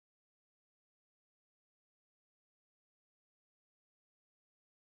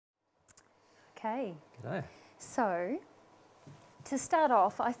Okay. G'day. So, to start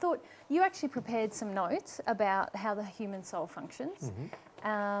off, I thought you actually prepared some notes about how the human soul functions.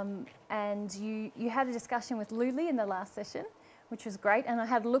 And you had a discussion with Luli in the last session, which was great, and I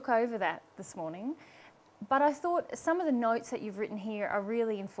had a look over that this morning. But I thought some of the notes that you've written here are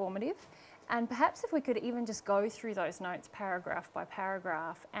really informative, and perhaps if we could even just go through those notes paragraph by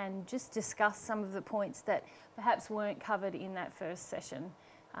paragraph and just discuss some of the points that perhaps weren't covered in that first session.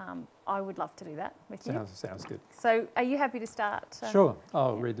 I would love to do that with you. Sounds good. So are you happy to start? Sure.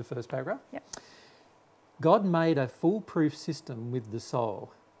 I'll read the first paragraph. Yep. God made a foolproof system with the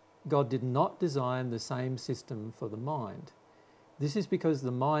soul. God did not design the same system for the mind. This is because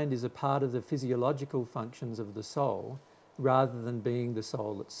the mind is a part of the physiological functions of the soul rather than being the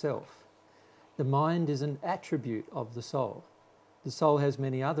soul itself. The mind is an attribute of the soul. The soul has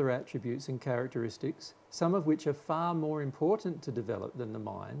many other attributes and characteristics, some of which are far more important to develop than the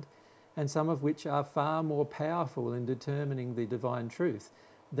mind, and some of which are far more powerful in determining the divine truth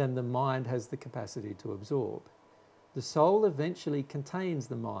than the mind has the capacity to absorb. The soul eventually contains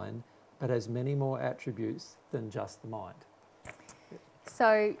the mind, but has many more attributes than just the mind.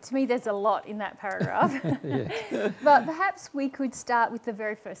 So to me there's a lot in that paragraph. Yeah. But perhaps we could start with the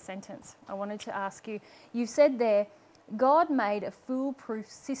very first sentence. I wanted to ask you, you said there, God made a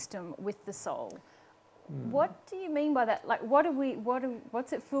foolproof system with the soul. What do you mean by that? Like,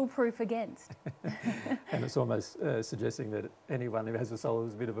 what's it foolproof against? And it's almost suggesting that anyone who has a soul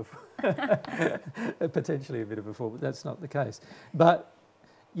is a bit of a potentially a bit of a fool, but that's not the case. But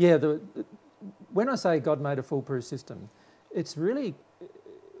yeah, when I say God made a foolproof system, it's really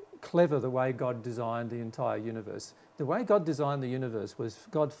clever the way God designed the entire universe. The way God designed the universe was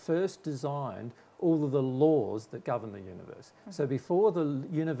God first designed all of the laws that govern the universe. So before the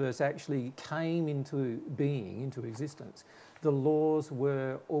universe actually came into being, into existence, the laws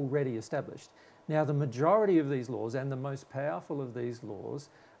were already established. Now the majority of these laws and the most powerful of these laws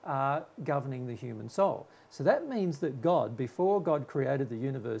are governing the human soul. So that means that God, before God created the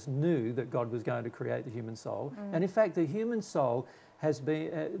universe, knew that God was going to create the human soul. And in fact, the human soul has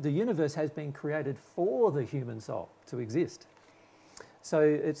been, the universe has been created for the human soul to exist. So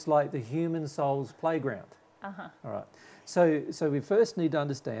it's like the human soul's playground. All right. So we first need to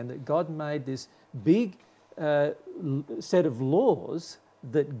understand that God made this big set of laws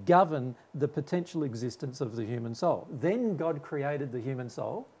that govern the potential existence of the human soul. Then God created the human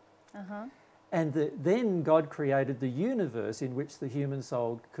soul, and then God created the universe in which the human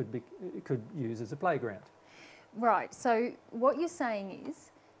soul could use as a playground. Right, so what you're saying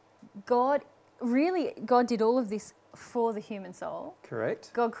is God did all of this for the human soul.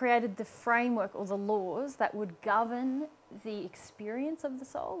 Correct. God created the framework or the laws that would govern the experience of the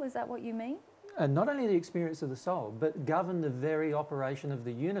soul. Is that what you mean? And not only the experience of the soul, but govern the very operation of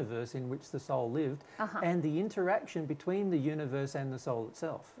the universe in which the soul lived and the interaction between the universe and the soul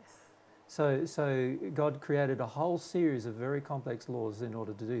itself. Yes. So God created a whole series of very complex laws in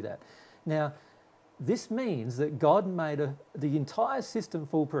order to do that. Now, this means that God made the entire system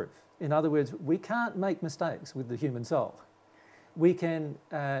foolproof. In other words, we can't make mistakes with the human soul. We can,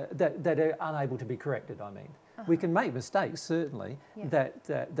 that are unable to be corrected, I mean. We can make mistakes, certainly,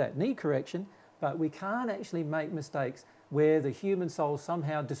 that need correction, but we can't actually make mistakes where the human soul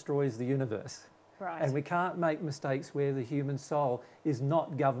somehow destroys the universe. Right. And we can't make mistakes where the human soul is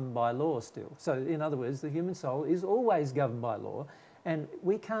not governed by law still. So in other words, the human soul is always governed by law, and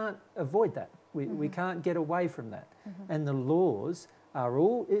we can't avoid that. We can't get away from that. And the laws are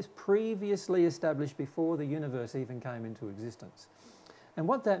all previously established before the universe even came into existence. And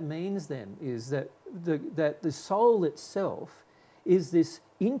what that means then is that the soul itself is this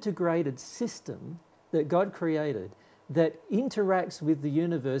integrated system that God created that interacts with the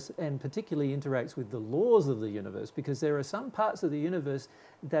universe, and particularly interacts with the laws of the universe, because there are some parts of the universe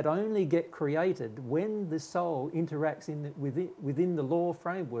that only get created when the soul interacts within the law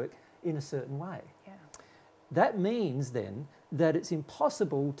framework in a certain way. Yeah. That means then that it's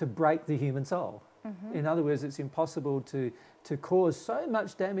impossible to break the human soul. In other words, it's impossible to cause so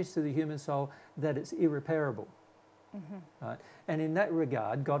much damage to the human soul that it's irreparable. Right? And in that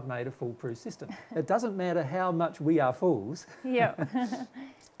regard, God made a foolproof system. It doesn't matter how much we are fools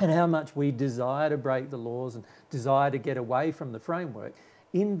and how much we desire to break the laws and desire to get away from the framework.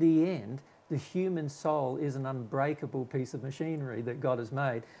 In the end, the human soul is an unbreakable piece of machinery that God has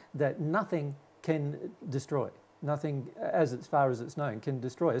made that nothing can destroy. Nothing, as far as it's known, can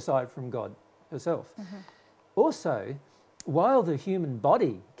destroy aside from God herself. Also, while the human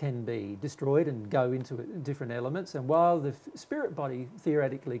body can be destroyed and go into different elements, and while the spirit body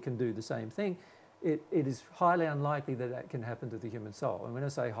theoretically can do the same thing, it is highly unlikely that that can happen to the human soul. And when I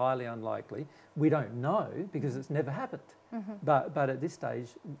say highly unlikely, we don't know because it's never happened. But at this stage,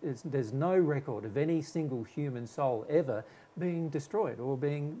 there's no record of any single human soul ever being destroyed or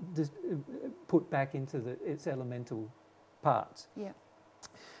being put back into its elemental parts. Yeah.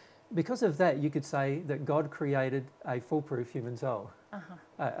 Because of that, you could say that God created a foolproof human soul,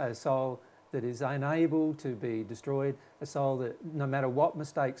 a soul that is unable to be destroyed, a soul that no matter what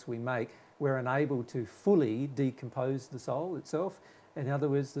mistakes we make, we're unable to fully decompose the soul itself. In other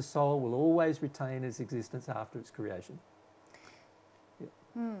words, the soul will always retain its existence after its creation.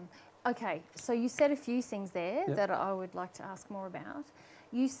 Okay, so you said a few things there that I would like to ask more about.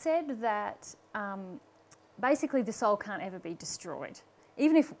 You said that basically the soul can't ever be destroyed.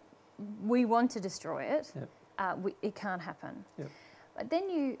 Even if we want to destroy it, it can't happen. But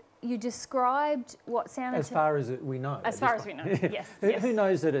then you described what sounded as far as we know. As far as we know, yes. Who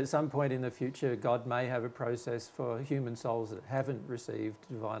knows that at some point in the future God may have a process for human souls that haven't received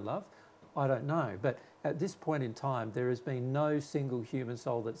divine love? I don't know. But at this point in time, there has been no single human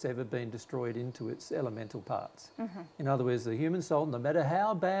soul that's ever been destroyed into its elemental parts. In other words, the human soul, no matter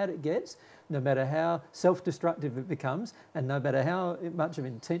how bad it gets, no matter how self-destructive it becomes, and no matter how much of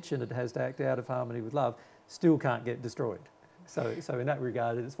intention it has to act out of harmony with love, still can't get destroyed. So in that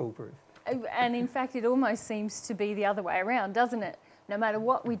regard, it's foolproof. And in fact, it almost seems to be the other way around, doesn't it? No matter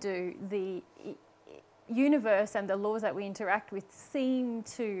what we do, the universe and the laws that we interact with seem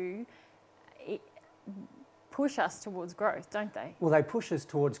to push us towards growth, don't they? Well, they push us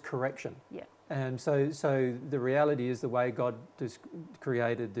towards correction. Yeah. And so the reality is the way God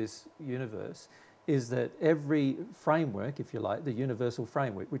created this universe is that every framework, if you like, the universal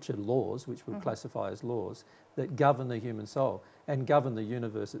framework, which are laws, which we'll classify as laws, that govern the human soul and govern the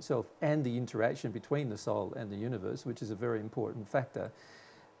universe itself and the interaction between the soul and the universe, which is a very important factor,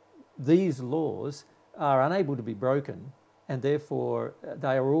 these laws are unable to be broken, and therefore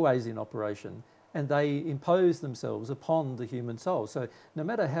they are always in operation, and they impose themselves upon the human soul. So no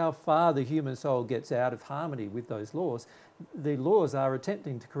matter how far the human soul gets out of harmony with those laws, the laws are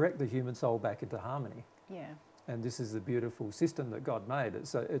attempting to correct the human soul back into harmony. Yeah. And this is the beautiful system that God made.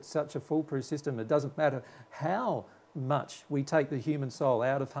 It's such a foolproof system. It doesn't matter how much we take the human soul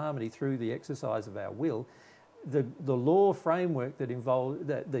out of harmony through the exercise of our will. The law framework that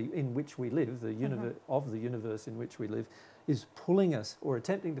in which we live, the universe of the universe in which we live, is pulling us or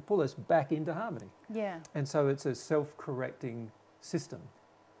attempting to pull us back into harmony. Yeah. And so it's a self-correcting system.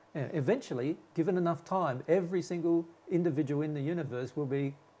 And eventually, given enough time, every single individual in the universe will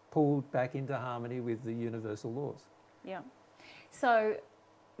be pulled back into harmony with the universal laws. Yeah. So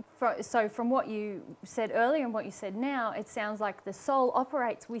from what you said earlier and what you said now, it sounds like the soul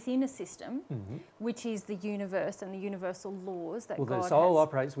operates within a system, which is the universe and the universal laws that God has. Well, the soul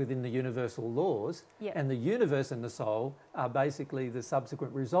operates within the universal laws, and the universe and the soul are basically the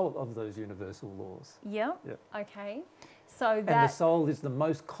subsequent result of those universal laws. Yeah. Okay. So and the soul is the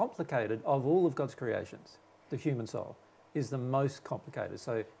most complicated of all of God's creations. The human soul is the most complicated.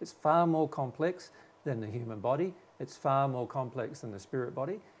 So it's far more complex than the human body. It's far more complex than the spirit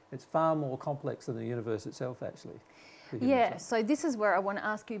body. It's far more complex than the universe itself, actually. Yeah, so this is where I want to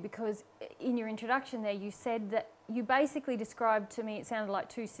ask you, because in your introduction there you said that you basically described to me, it sounded like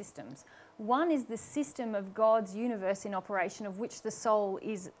two systems. One is the system of God's universe in operation, of which the soul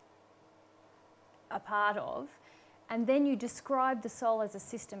is a part of, and then you described the soul as a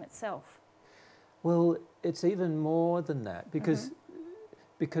system itself. Well, it's even more than that, because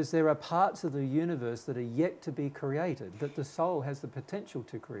there are parts of the universe that are yet to be created, that the soul has the potential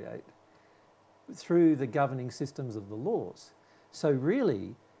to create through the governing systems of the laws. So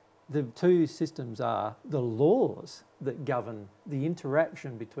really, the two systems are the laws that govern the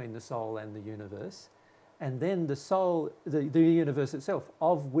interaction between the soul and the universe, and then the soul, the universe itself,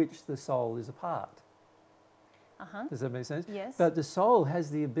 of which the soul is a part. Does that make sense? Yes. But the soul has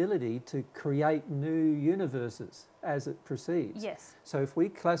the ability to create new universes as it proceeds. Yes. So if we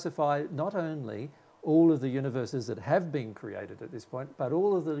classify not only all of the universes that have been created at this point, but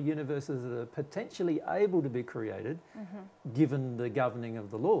all of the universes that are potentially able to be created, given the governing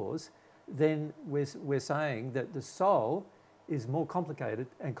of the laws, then we're saying that the soul is more complicated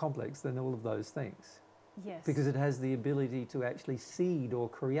and complex than all of those things. Yes. Because it has the ability to actually seed or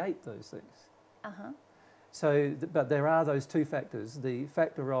create those things. So, but there are those two factors, the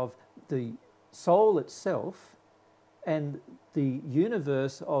factor of the soul itself and the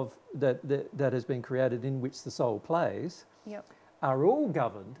universe of that has been created in which the soul plays, are all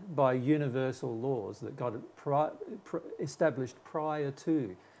governed by universal laws that God established prior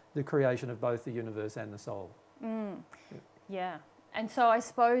to the creation of both the universe and the soul. Yeah. And so I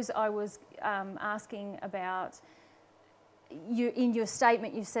suppose I was asking about, in your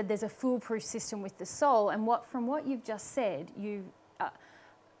statement you said there's a foolproof system with the soul, and from what you've just said,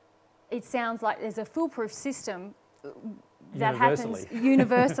 it sounds like there's a foolproof system that happens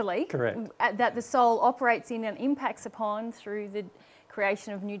universally. Correct. That the soul operates in and impacts upon through the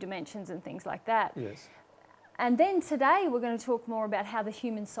creation of new dimensions and things like that. Yes. And then today we're going to talk more about how the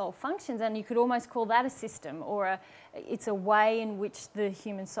human soul functions, and you could almost call that a system, or it's a way in which the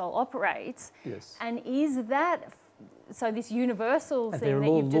human soul operates. Yes. And is that, so this universal thing that they're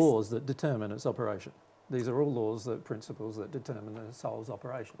all you've laws that determine its operation. These are all laws, principles that determine the soul's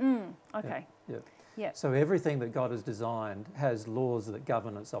operation. Okay. Yeah. Yeah. So everything that God has designed has laws that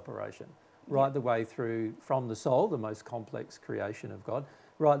govern its operation, right the way through from the soul, the most complex creation of God,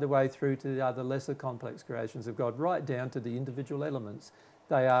 right the way through to the other lesser complex creations of God, right down to the individual elements.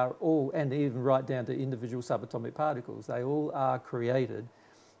 They are all, and even right down to individual subatomic particles, they all are created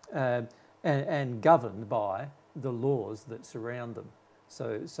and governed by the laws that surround them.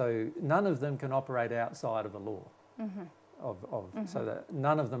 So none of them can operate outside of a law. So that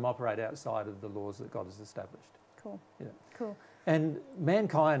none of them operate outside of the laws that God has established. Cool. Yeah. Cool. And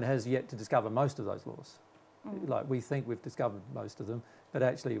mankind has yet to discover most of those laws. Like, we think we've discovered most of them, but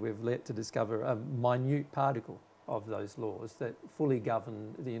actually we've yet to discover a minute particle of those laws that fully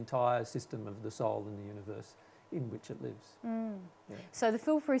govern the entire system of the soul and the universe in which it lives. Yeah. So the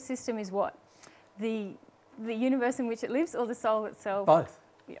foolproof system is what? The universe in which it lives, or the soul itself? Both.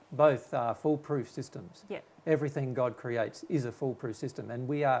 Yeah. Both are foolproof systems. Yeah. Everything God creates is a foolproof system, and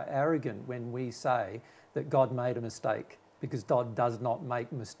we are arrogant when we say that God made a mistake, because God does not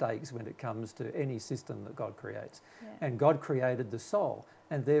make mistakes when it comes to any system that God creates. Yeah. And God created the soul,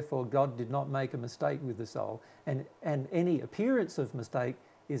 and therefore God did not make a mistake with the soul. And any appearance of mistake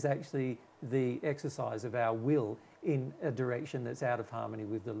is actually the exercise of our will in a direction that's out of harmony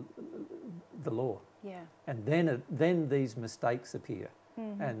with the law. Yeah. And then these mistakes appear.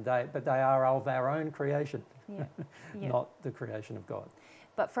 But they are of our own creation, not the creation of God.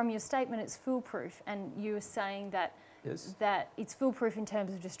 But from your statement, it's foolproof, and you were saying that Yes. that it's foolproof in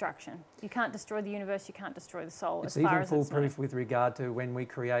terms of destruction. You can't destroy the universe, you can't destroy the soul. It's as far even as foolproof with regard to when we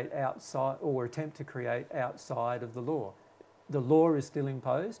create outside or attempt to create outside of the law. The law is still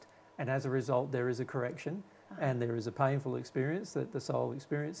imposed, and as a result there is a correction, and there is a painful experience that the soul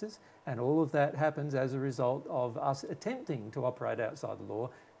experiences, and all of that happens as a result of us attempting to operate outside the law.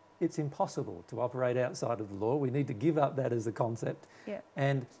 It's impossible to operate outside of the law. We need to give up that as a concept. Yeah.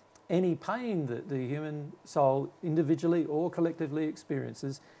 And any pain that the human soul individually or collectively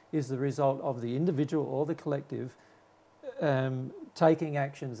experiences is the result of the individual or the collective taking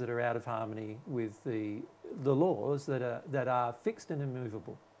actions that are out of harmony with the laws that are fixed and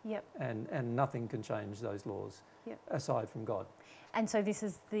immovable. Yep. And nothing can change those laws aside from God. And so this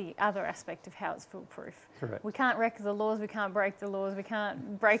is the other aspect of how it's foolproof. Correct. We can't wreck the laws, we can't break the laws, we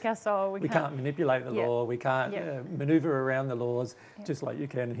can't break our soul. We can't manipulate the law, we can't manoeuvre around the laws, just like you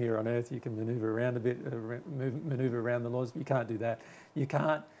can here on earth. You can manoeuvre around a bit, manoeuvre around the laws. You can't do that. You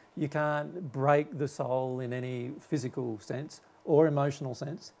can't break the soul in any physical sense or emotional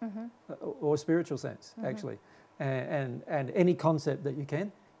sense or spiritual sense, actually. And any concept that you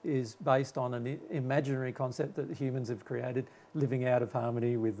can is based on an imaginary concept that humans have created, living out of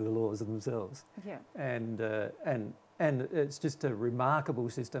harmony with the laws of themselves. Yeah. And it's just a remarkable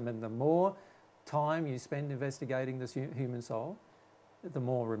system. And the more time you spend investigating this human soul, the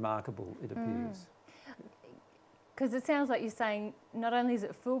more remarkable it appears. Because it sounds like you're saying not only is it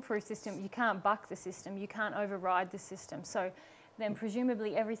a foolproof system, you can't buck the system, you can't override the system. So then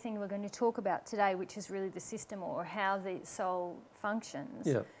presumably everything we're going to talk about today, which is really the system or how the soul functions,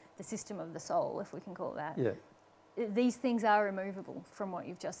 the system of the soul, if we can call it that, these things are immovable from what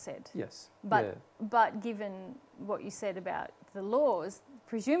you've just said. Yes. But given what you said about the laws,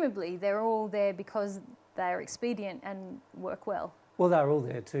 presumably they're all there because they're expedient and work well. Well, they're all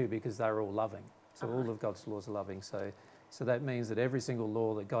there too because they're all loving. So all of God's laws are loving. So that means that every single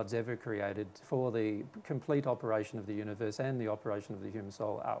law that God's ever created for the complete operation of the universe and the operation of the human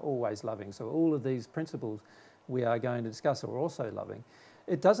soul are always loving. So all of these principles we are going to discuss are also loving.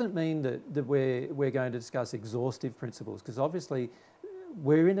 It doesn't mean that we're going to discuss exhaustive principles, because obviously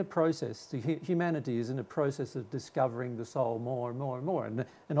we're in a process, humanity is in a process of discovering the soul more and more and more.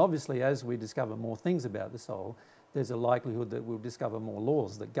 And obviously as we discover more things about the soul, there's a likelihood that we'll discover more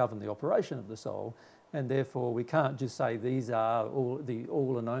laws that govern the operation of the soul. And therefore we can't just say these are all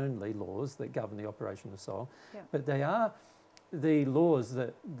and only laws that govern the operation of the soul, but they are the laws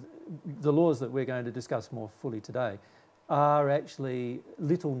that we're going to discuss more fully today are actually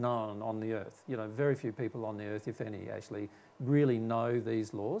little known on the earth. You know, very few people on the earth, if any, actually really know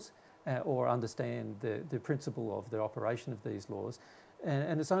these laws or understand the principle of the operation of these laws.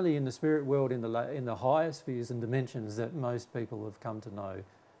 And it's only in the spirit world, in the higher spheres and dimensions, that most people have come to know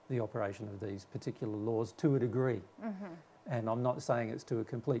the operation of these particular laws to a degree. And I'm not saying it's to a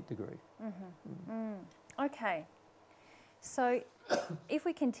complete degree. Okay. So if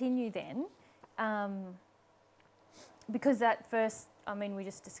we continue then, because that first, I mean, we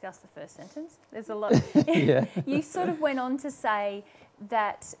just discussed the first sentence. There's a lot. Yeah. You sort of went on to say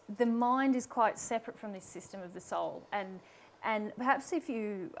that the mind is quite separate from this system of the soul. And perhaps if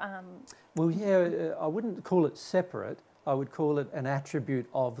you... Well, yeah, I wouldn't call it separate. I would call it an attribute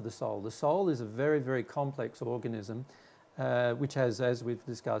of the soul. The soul is a very, very complex organism which has, as we've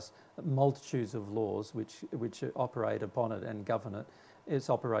discussed, multitudes of laws which operate upon it and govern it, its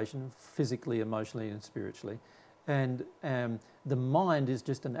operation physically, emotionally and spiritually. And the mind is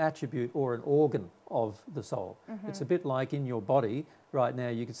just an attribute or an organ of the soul. It's a bit like in your body. Right now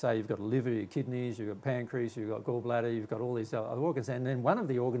you could say you've got a liver, your kidneys, you've got pancreas, you've got gallbladder, you've got all these other organs, and then one of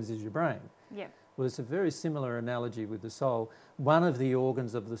the organs is your brain. Yeah. Well, it's a very similar analogy with the soul. One of the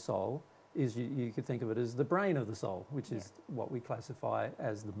organs of the soul is, you could think of it as the brain of the soul, which is what we classify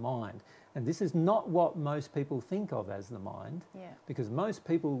as the mind. And this is not what most people think of as the mind, because most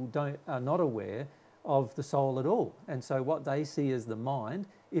people are not aware of the soul at all. And so what they see as the mind,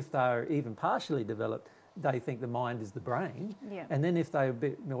 if they're even partially developed, they think the mind is the brain. And then if they're a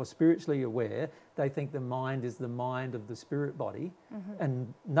bit more spiritually aware, they think the mind is the mind of the spirit body.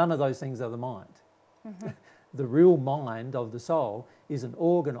 And none of those things are the mind. The real mind of the soul is an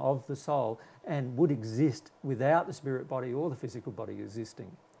organ of the soul and would exist without the spirit body or the physical body existing.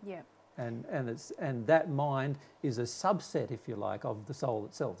 And that mind is a subset, if you like, of the soul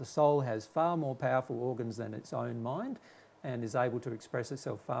itself. The soul has far more powerful organs than its own mind and is able to express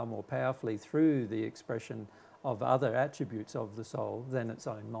itself far more powerfully through the expression of other attributes of the soul than its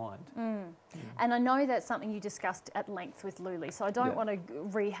own mind. And I know that's something you discussed at length with Luli, so I don't want to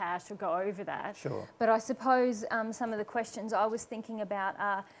rehash or go over that. Sure. But I suppose some of the questions I was thinking about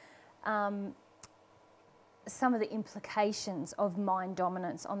are some of the implications of mind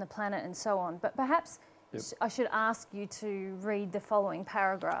dominance on the planet and so on. But perhaps I should ask you to read the following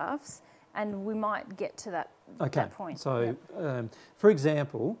paragraphs and we might get to that, that point. So, for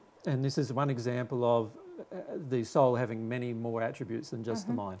example, and this is one example of the soul having many more attributes than just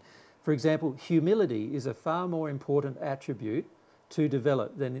the mind. For example, humility is a far more important attribute to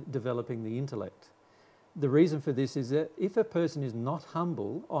develop than developing the intellect. The reason for this is that if a person is not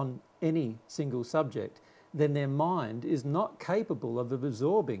humble on any single subject, then their mind is not capable of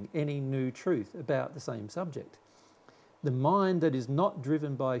absorbing any new truth about the same subject. The mind that is not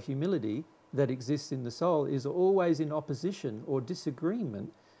driven by humility that exists in the soul is always in opposition or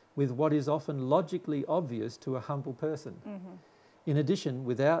disagreement with what is often logically obvious to a humble person. In addition,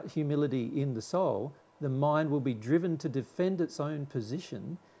 without humility in the soul, the mind will be driven to defend its own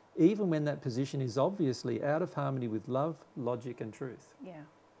position, even when that position is obviously out of harmony with love, logic and truth.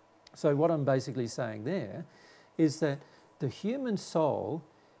 So what I'm basically saying there is that the human soul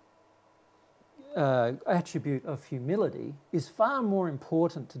attribute of humility is far more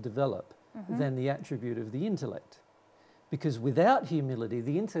important to develop than the attribute of the intellect. Because without humility,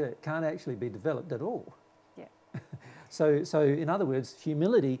 the intellect can't actually be developed at all. So in other words,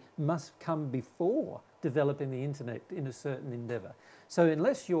 humility must come before developing the intellect in a certain endeavour. So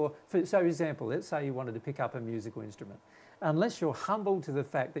unless you're, for example, let's say you wanted to pick up a musical instrument. Unless you're humble to the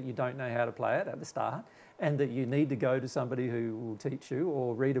fact that you don't know how to play it at the start and that you need to go to somebody who will teach you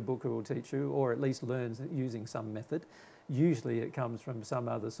or read a book who will teach you or at least learn using some method, usually it comes from some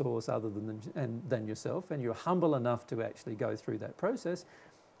other source other than yourself, and you're humble enough to actually go through that process,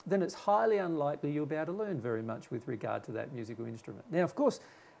 then it's highly unlikely you'll be able to learn very much with regard to that musical instrument. Now, of course,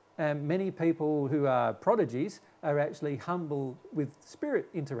 many people who are prodigies are actually humble with spirit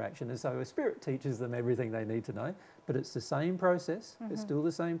interaction, and so a spirit teaches them everything they need to know, but it's the same process, it's still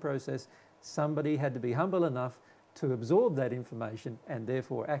the same process. Somebody had to be humble enough to absorb that information and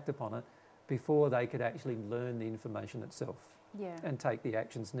therefore act upon it before they could actually learn the information itself and take the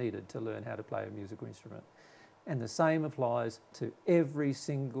actions needed to learn how to play a musical instrument. And the same applies to every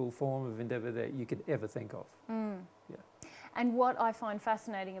single form of endeavour that you could ever think of. And what I find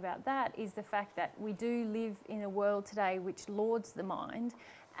fascinating about that is the fact that we do live in a world today which lauds the mind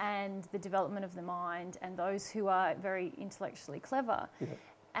and the development of the mind and those who are very intellectually clever.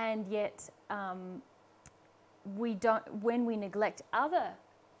 And yet we don't, when we neglect other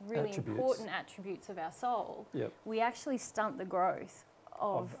really important attributes of our soul, we actually stunt the growth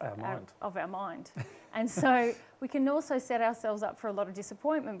of our mind. Of our mind. And so we can also set ourselves up for a lot of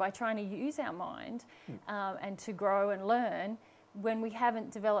disappointment by trying to use our mind and to grow and learn when we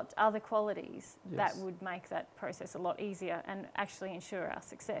haven't developed other qualities that would make that process a lot easier and actually ensure our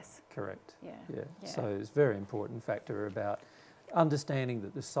success. Correct. Yeah. So it's a very important factor about understanding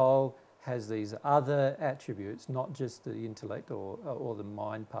that the soul has these other attributes, not just the intellect or the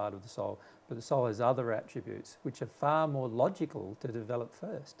mind part of the soul, but the soul has other attributes which are far more logical to develop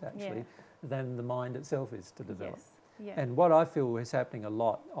first, actually, than the mind itself is to develop. Yes. Yeah. And what I feel is happening a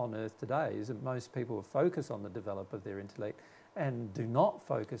lot on Earth today is that most people focus on the development of their intellect and do not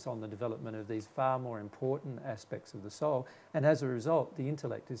focus on the development of these far more important aspects of the soul. And as a result, the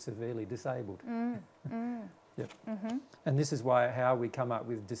intellect is severely disabled. Yep. And this is how we come up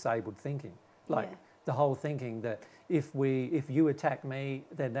with disabled thinking. Like the whole thinking that if you attack me,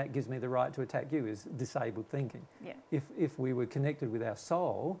 then that gives me the right to attack you is disabled thinking. Yeah. If we were connected with our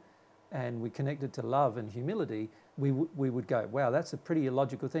soul and we connected to love and humility, we would go, wow, that's a pretty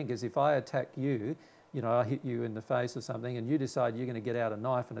illogical thing, because if I attack you, you know, I hit you in the face or something, and you decide you're going to get out a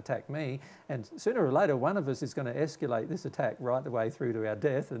knife and attack me, and sooner or later one of us is going to escalate this attack right the way through to our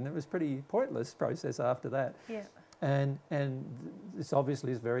death, and it was a pretty pointless process after that. Yeah. And this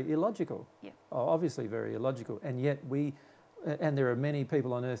obviously is very illogical. Yeah. Obviously very illogical, and yet and there are many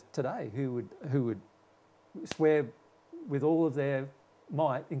people on earth today who would swear with all of their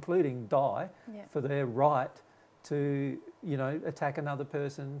might, including die, for their right to, you know, attack another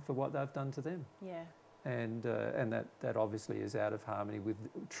person for what they've done to them. Yeah. And that obviously is out of harmony with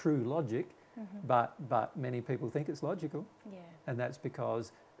true logic, but many people think it's logical. Yeah. And that's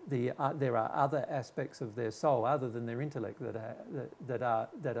because there are other aspects of their soul other than their intellect that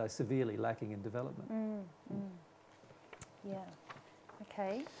are severely lacking in development. Yeah.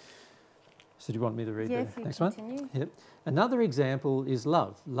 Okay. So do you want me to read the next continue. one? Yep. Another example is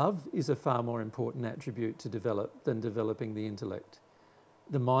love. Love is a far more important attribute to develop than developing the intellect.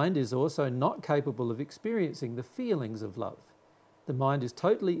 The mind is also not capable of experiencing the feelings of love. The mind is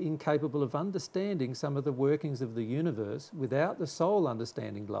totally incapable of understanding some of the workings of the universe without the soul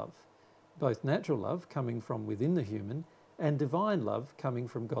understanding love, both natural love coming from within the human and divine love coming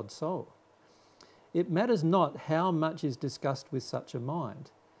from God's soul. It matters not how much is discussed with such a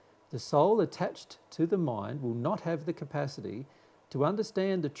mind. The soul attached to the mind will not have the capacity to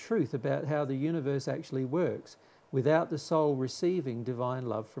understand the truth about how the universe actually works without the soul receiving divine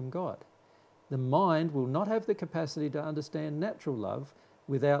love from God. The mind will not have the capacity to understand natural love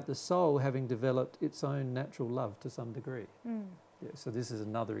without the soul having developed its own natural love to some degree. Yeah, so this is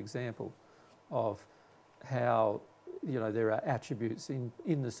another example of how, you know, there are attributes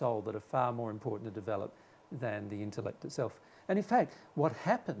in the soul that are far more important to develop than the intellect itself. And in fact, what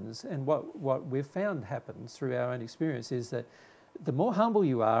happens, and what we've found happens through our own experience, is that the more humble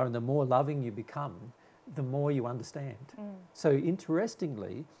you are and the more loving you become, the more you understand. So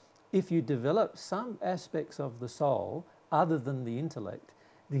interestingly, if you develop some aspects of the soul other than the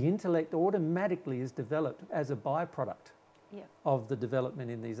intellect automatically is developed as a byproduct of the development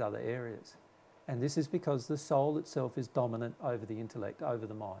in these other areas. And this is because the soul itself is dominant over the intellect, over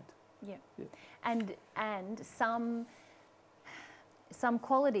the mind. And some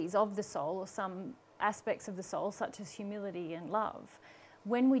qualities of the soul, or some aspects of the soul, such as humility and love,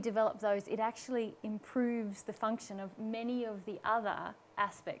 when we develop those, it actually improves the function of many of the other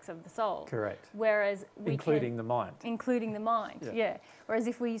aspects of the soul. Correct. Whereas including the mind. Including the mind, yeah. Whereas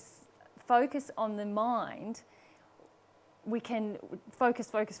if we focus on the mind, we can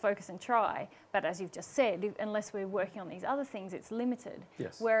focus and try, but as you've just said, unless we're working on these other things, it's limited.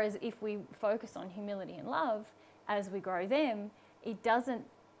 Yes. Whereas if we focus on humility and love, as we grow them,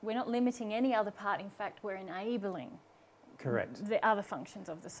 we're not limiting any other part. In fact, we're enabling the other functions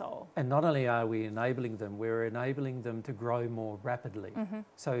of the soul. And not only are we enabling them, we're enabling them to grow more rapidly.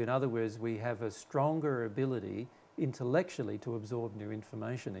 So in other words, we have a stronger ability intellectually to absorb new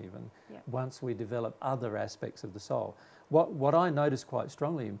information even once we develop other aspects of the soul. What I notice quite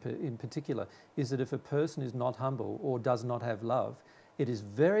strongly in particular is that if a person is not humble or does not have love, it is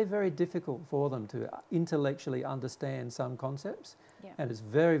very, very difficult for them to intellectually understand some concepts, and it's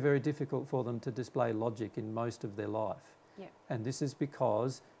very, very difficult for them to display logic in most of their life. And this is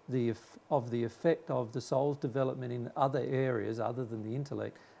because of the effect of the soul's development in other areas other than the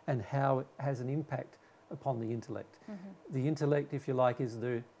intellect, and how it has an impact upon the intellect. The intellect, if you like, is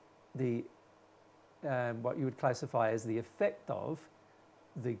what you would classify as the effect of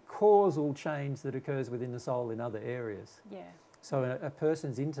the causal change that occurs within the soul in other areas. So a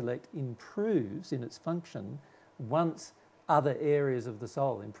person's intellect improves in its function once other areas of the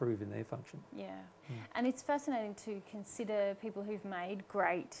soul improve in their function. Yeah. And it's fascinating to consider people who've made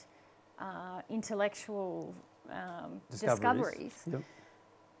great intellectual discoveries. Yep.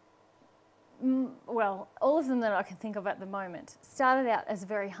 Well, all of them that I can think of at the moment started out as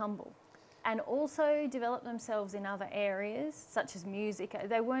very humble and also developed themselves in other areas such as music.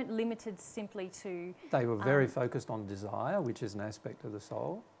 They weren't limited simply to... They were very focused on desire, which is an aspect of the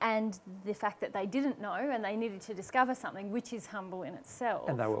soul. And the fact that they didn't know and they needed to discover something, which is humble in itself.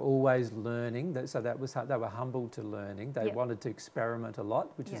 And they were always learning, so that was they were humble to learning. They wanted to experiment a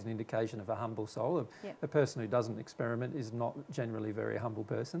lot, which is an indication of a humble soul. A person who doesn't experiment is not generally a very humble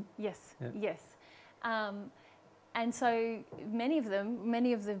person. Yes, yes. And so many of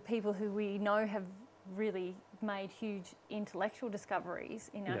the people who we know have really made huge intellectual discoveries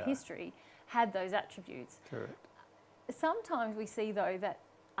in our history had those attributes. Correct. Sometimes we see, though, that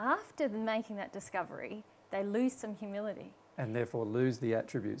after making that discovery, they lose some humility. And therefore lose the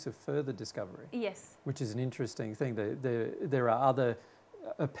attributes of further discovery. Yes. Which is an interesting thing. There are other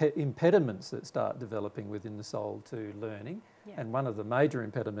impediments that start developing within the soul to learning. And one of the major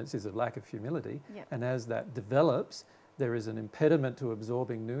impediments is a lack of humility. And as that develops, there is an impediment to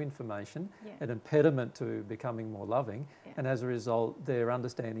absorbing new information, an impediment to becoming more loving, and as a result, their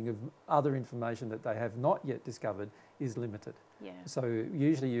understanding of other information that they have not yet discovered is limited. So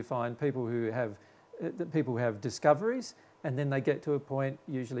usually you find people who have discoveries, and then they get to a point,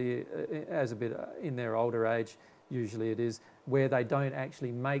 usually as a bit in their older age, usually it is, where they don't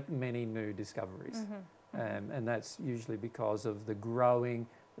actually make many new discoveries. And that's usually because of the growing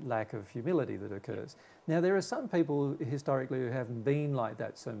lack of humility that occurs. Now, there are some people historically who haven't been like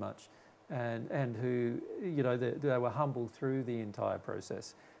that so much, and who, you know, they were humble through the entire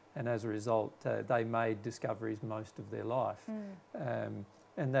process, and as a result, they made discoveries most of their life.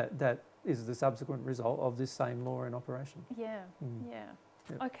 And that is the subsequent result of this same law in operation.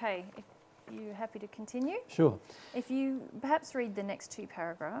 Okay, if you're happy to continue? Sure. If you perhaps read the next two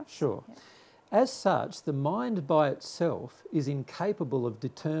paragraphs. Sure. As such, the mind by itself is incapable of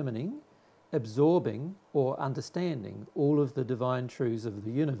determining, absorbing, or understanding all of the divine truths of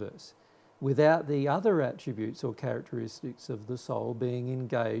the universe, without the other attributes or characteristics of the soul being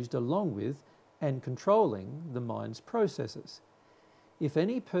engaged along with and controlling the mind's processes. If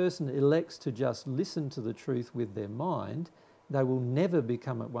any person elects to just listen to the truth with their mind, they will never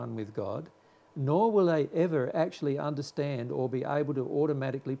become at one with God, nor will they ever actually understand or be able to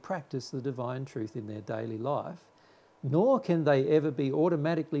automatically practice the divine truth in their daily life, nor can they ever be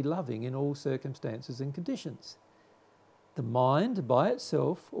automatically loving in all circumstances and conditions. The mind by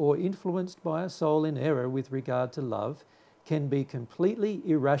itself, or influenced by a soul in error with regard to love, can be completely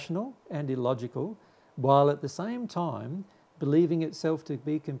irrational and illogical, while at the same time believing itself to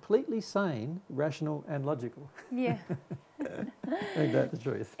be completely sane, rational and logical. Yeah. Ain't that the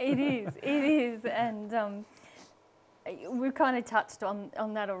truth? It is. And we've kind of touched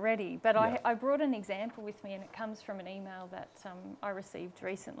on that already, but I brought an example with me, and it comes from an email that I received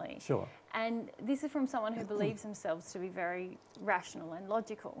recently. Sure. And this is from someone who believes themselves to be very rational and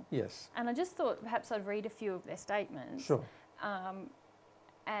logical. Yes. And I just thought perhaps I'd read a few of their statements. Sure.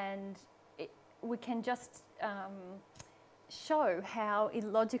 And we can just show how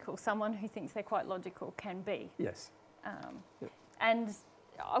illogical someone who thinks they're quite logical can be. Yes. And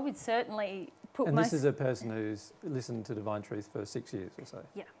I would certainly put And this is a person who's listened to Divine Truth for 6 years or so.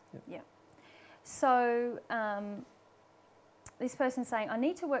 Yeah. So this person's saying, I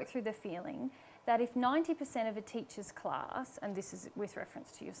need to work through the feeling that if 90% of a teacher's class, and this is with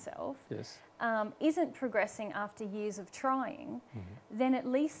reference to yourself, isn't progressing after years of trying, then at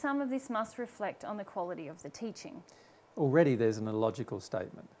least some of this must reflect on the quality of the teaching. Already there's an illogical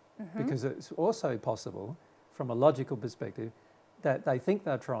statement, because it's also possible, from a logical perspective, that they think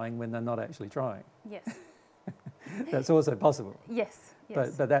they're trying when they're not actually trying. Yes. That's also possible. Yes.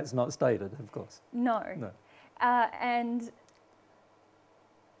 But that's not stated, of course. No. And...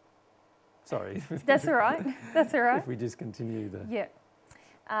 Sorry. That's all right. That's all right. If we just continue the... Yeah.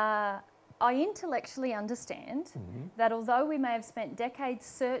 I intellectually understand that although we may have spent decades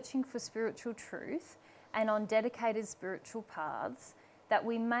searching for spiritual truth and on dedicated spiritual paths, that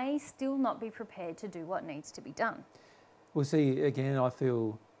we may still not be prepared to do what needs to be done. Well, see, again, I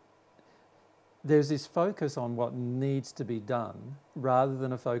feel there's this focus on what needs to be done rather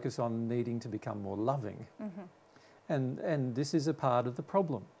than a focus on needing to become more loving. And this is a part of the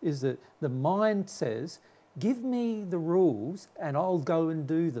problem, is that the mind says, give me the rules and I'll go and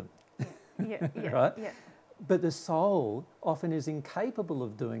do them. Right? Yeah. But the soul often is incapable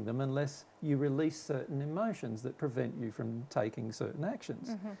of doing them unless you release certain emotions that prevent you from taking certain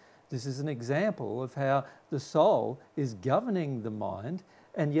actions. This is an example of how the soul is governing the mind,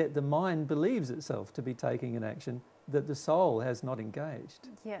 and yet the mind believes itself to be taking an action that the soul has not engaged.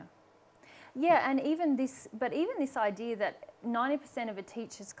 Yeah. Yeah, and even this idea that 90% of a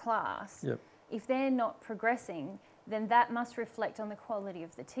teacher's class, Yep. if they're not progressing, then that must reflect on the quality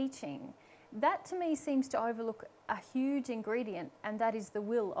of the teaching. That to me seems to overlook a huge ingredient, and that is the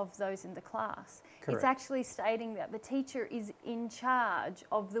will of those in the class. Correct. It's actually stating that the teacher is in charge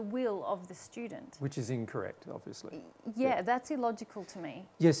of the will of the student. Which is incorrect, obviously. Yeah, that's illogical to me.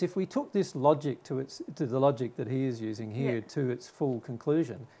 Yes, if we took this logic to the logic that he is using here Yeah. to its full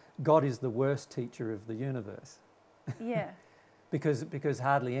conclusion, God is the worst teacher of the universe. Yeah. Because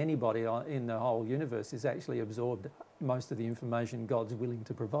hardly anybody in the whole universe has actually absorbed most of the information God's willing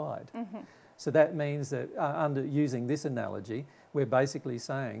to provide. Mm-hmm. So that means that under using this analogy, we're basically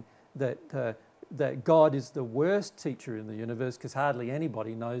saying that that God is the worst teacher in the universe because hardly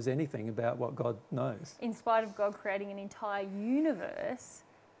anybody knows anything about what God knows. In spite of God creating an entire universe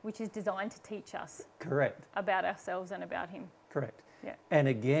which is designed to teach us Correct. about ourselves and about Him. Correct. Yeah. And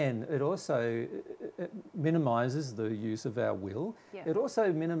again, it also minimises the use of our will. Yeah. It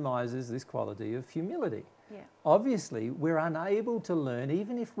also minimises this quality of humility. Yeah. Obviously, we're unable to learn,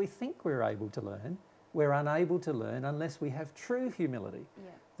 even if we think we're able to learn, we're unable to learn unless we have true humility.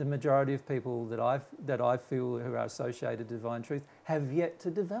 Yeah. The majority of people that I feel who are associated to divine truth have yet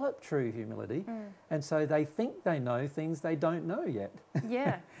to develop true humility, and so they think they know things they don't know yet.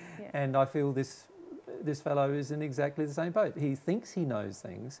 Yeah. Yeah. And I feel this fellow is in exactly the same boat. He thinks he knows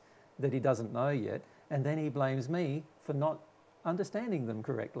things that he doesn't know yet, and then he blames me for not understanding them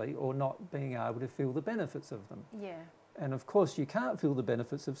correctly or not being able to feel the benefits of them. Yeah. And of course, you can't feel the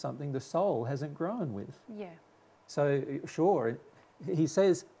benefits of something the soul hasn't grown with. Yeah. So, sure, he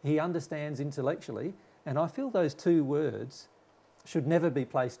says he understands intellectually, and I feel those two words should never be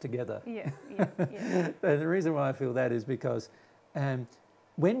placed together. Yeah. Yeah. Yeah. And the reason why I feel that is because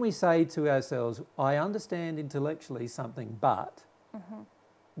when we say to ourselves, I understand intellectually something, but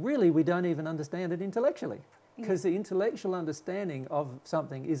really we don't even understand it intellectually. Because the intellectual understanding of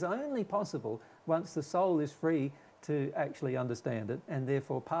something is only possible once the soul is free to actually understand it and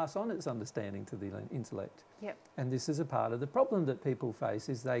therefore pass on its understanding to the intellect. Yep. And this is a part of the problem that people face,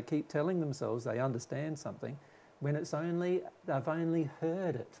 is they keep telling themselves they understand something when they've only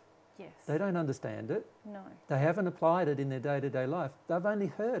heard it. Yes. They don't understand it. No. They haven't applied it in their day-to-day life. They've only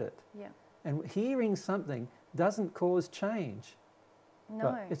heard it. Yeah. And hearing something doesn't cause change. No.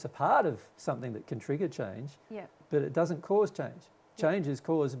 But it's a part of something that can trigger change, Yeah. but it doesn't cause change. Change is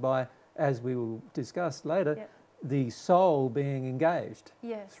caused by, as we will discuss later, Yeah. the soul being engaged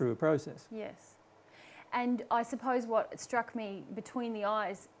Yes. through a process. Yes. And I suppose what struck me between the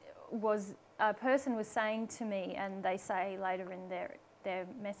eyes was a person was saying to me, and they say later in their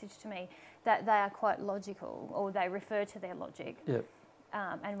message to me, that they are quite logical, or they refer to their logic. Yep.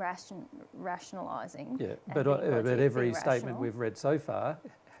 And rationalising. Yeah, and but being logic, every being statement rational. we've read so far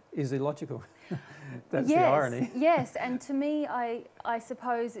is illogical. That's Yes, the irony. Yes, and to me, I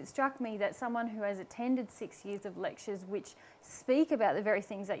suppose it struck me that someone who has attended 6 years of lectures which speak about the very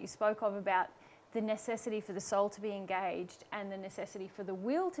things that you spoke of, about the necessity for the soul to be engaged and the necessity for the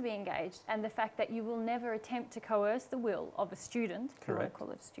will to be engaged, and the fact that you will never attempt to coerce the will of a student, if you want to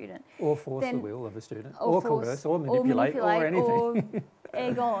call it a student. Or force the then- will of a student, or or force, coerce, or manipulate, or anything. or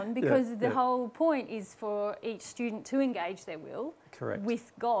egg on, because the yeah. whole point is for each student to engage their will Correct.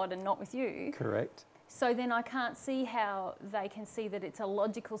 with God and not with you. Correct. So then I can't see how they can see that it's a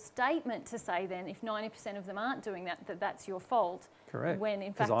logical statement to say then, if 90% of them aren't doing that, that's your fault. Correct. When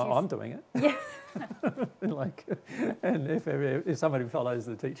in Because fact I'm doing it. Yes. And if somebody follows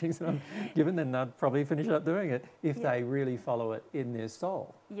the teachings that I'm given, then they'll probably finish up doing it if Yeah. they really follow it in their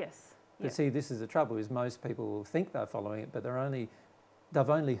soul. Yes. But Yeah. see, this is the trouble: is most people will think they're following it, but they've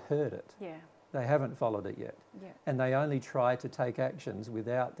only heard it. Yeah. They haven't followed it yet. Yeah. And they only try to take actions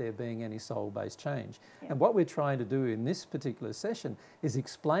without there being any soul-based change. Yeah. And what we're trying to do in this particular session is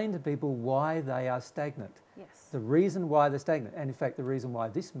explain to people why they are stagnant. Yes. The reason why they're stagnant, and in fact the reason why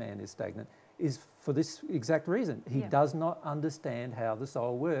this man is stagnant, is for this exact reason. He Yeah. does not understand how the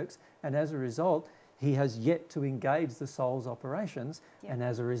soul works, and as a result he has yet to engage the soul's operations, Yeah. and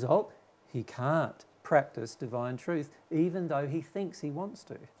as a result he can't practice divine truth even though he thinks he wants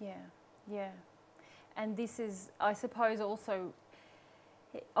to. Yeah. Yeah. And this is, I suppose, also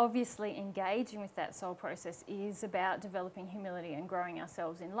obviously engaging with that soul process is about developing humility and growing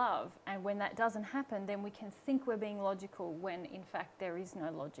ourselves in love. And when that doesn't happen, then we can think we're being logical when in fact there is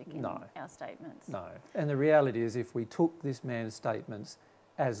no logic in No. our statements. No. And the reality is, if we took this man's statements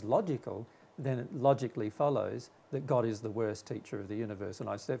as logical, then it logically follows that God is the worst teacher of the universe, and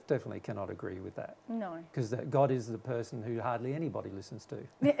I definitely cannot agree with that. No. Because that God is the person who hardly anybody listens to,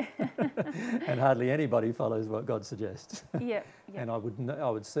 and hardly anybody follows what God suggests. Yep. And I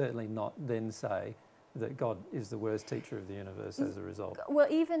would certainly not then say that God is the worst teacher of the universe as a result. Well,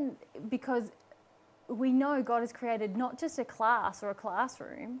 even because we know God has created not just a class or a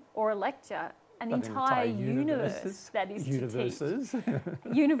classroom or a lecture, an entire universe that is universes. to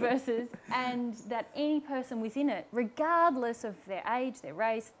teach. Universes, and that any person within it, regardless of their age, their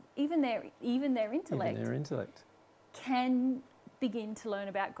race, even their intellect, can begin to learn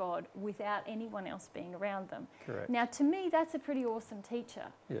about God without anyone else being around them. Correct. Now, to me, that's a pretty awesome teacher.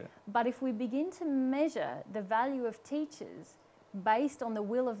 Yeah. But if we begin to measure the value of teachers based on the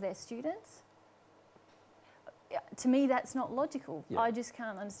will of their students, to me, that's not logical. Yeah. I just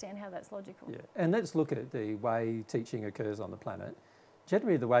can't understand how that's logical. Yeah, and let's look at the way teaching occurs on the planet.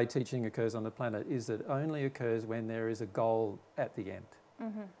 Generally, the way teaching occurs on the planet is that it only occurs when there is a goal at the end.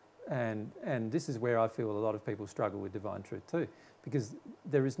 Mm-hmm. And this is where I feel a lot of people struggle with divine truth too, because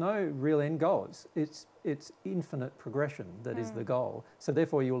there is no real end goal. It's infinite progression that is the goal. So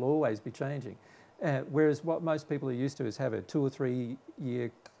therefore, you'll always be changing. Whereas what most people are used to is have a 2 or 3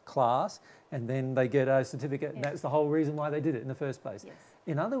 year class and then they get a certificate, and that's the whole reason why they did it in the first place. Yes.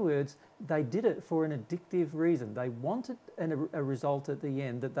 In other words, they did it for an addictive reason. They wanted a result at the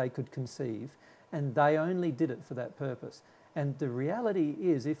end that they could conceive, and they only did it for that purpose. And the reality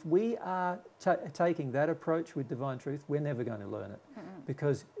is, if we are taking that approach with divine truth, we're never going to learn it,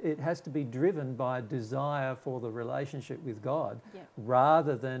 because it has to be driven by a desire for the relationship with God,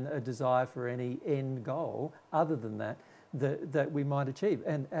 rather than a desire for any end goal other than that we might achieve.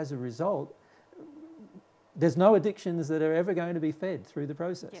 And as a result, there's no addictions that are ever going to be fed through the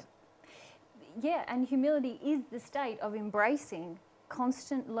process. Yeah, and humility is the state of embracing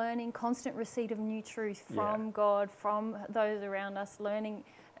constant learning, constant receipt of new truth from God, from those around us, learning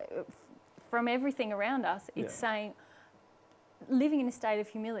from everything around us. It's saying, living in a state of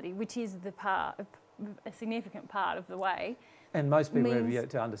humility, which is a significant part of the way. And most people have yet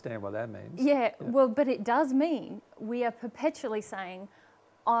to understand what that means. Yeah, well, but it does mean we are perpetually saying,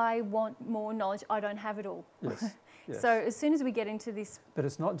 I want more knowledge, I don't have it all. Yes. Yes. So as soon as we get into this... But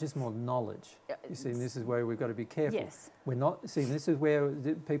it's not just more knowledge. You see, and this is where we've got to be careful. Yes. We're not... See, this is where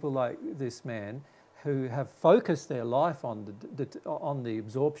people like this man who have focused their life on the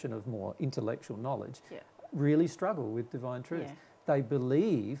absorption of more intellectual knowledge really struggle with divine truth. Yeah. They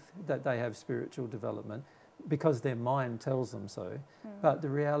believe that they have spiritual development because their mind tells them so. But the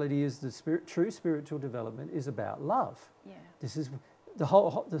reality is true spiritual development is about love. Yeah. This is...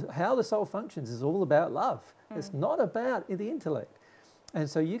 how the soul functions is all about love. It's not about the intellect. And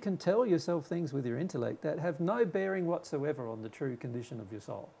so you can tell yourself things with your intellect that have no bearing whatsoever on the true condition of your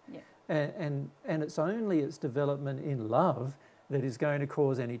soul. Yeah. And it's only its development in love that is going to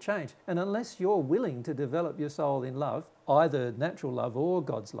cause any change. And unless you're willing to develop your soul in love, either natural love or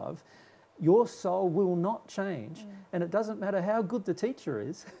God's love, your soul will not change. And it doesn't matter how good the teacher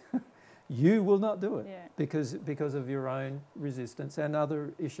is, you will not do it because of your own resistance and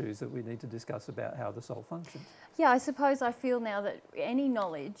other issues that we need to discuss about how the soul functions. Yeah, I suppose I feel now that any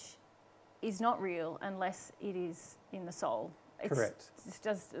knowledge is not real unless it is in the soul. Correct.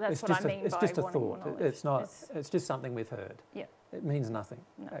 That's what I mean it's by just a wanting more thought. knowledge. It's not. It's just something we've heard. Yeah. It means nothing,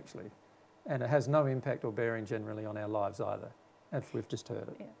 actually. And it has no impact or bearing generally on our lives either, if we've just heard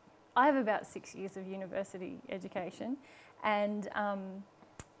it. Yeah. I have about 6 years of university education, and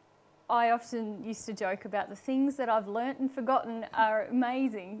I often used to joke about the things that I've learnt and forgotten are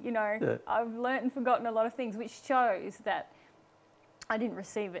amazing. You know, I've learnt and forgotten a lot of things, which shows that I didn't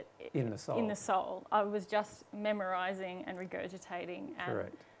receive it in the soul. In the soul, I was just memorising and regurgitating. And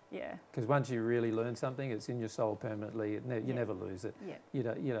correct. Yeah. Because once you really learn something, it's in your soul permanently. You never lose it. Yeah. You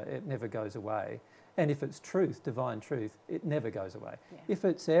know, it never goes away. And if it's truth, divine truth, it never goes away. Yeah. If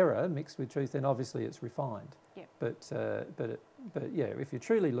it's error mixed with truth, then obviously it's refined. Yeah. But yeah, if you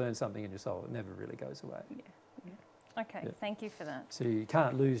truly learn something in your soul, it never really goes away. Yeah. Okay, thank you for that. So you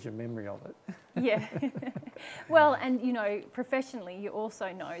can't lose your memory of it. Yeah. Well, and you know, professionally, you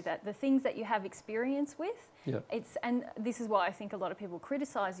also know that the things that you have experience with, and this is why I think a lot of people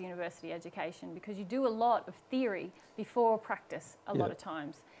criticise university education, because you do a lot of theory before practice a lot of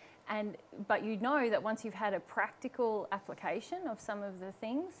times. But you know that once you've had a practical application of some of the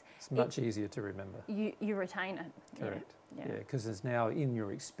things, it's much easier to remember. You retain it. Correct. Yeah, because it's now in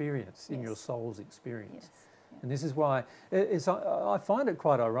your experience, in your soul's experience. Yes. Yeah. And this is why I find it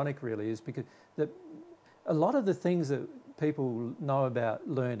quite ironic, really, is because a lot of the things that people know about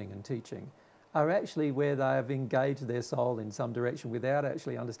learning and teaching are actually where they have engaged their soul in some direction without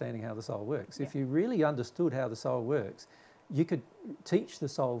actually understanding how the soul works. Yeah. If you really understood how the soul works, you could teach the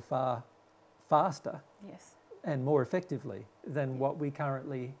soul far faster Yes. and more effectively than what we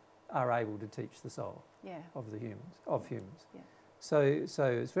currently are able to teach the soul Yeah. of humans. Yeah. So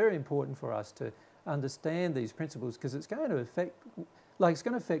it's very important for us to understand these principles, because it's going to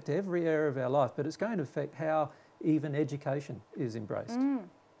affect every area of our life, but it's going to affect how even education is embraced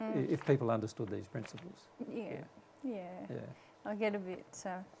if people understood these principles. Yeah. I get a bit.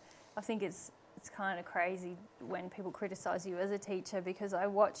 I think it's kind of crazy when people criticise you as a teacher, because I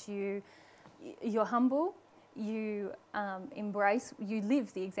watch you. You're humble. You embrace. You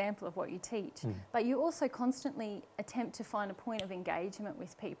live the example of what you teach, but you also constantly attempt to find a point of engagement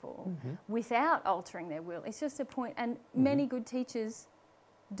with people without altering their will. It's just a point, and many good teachers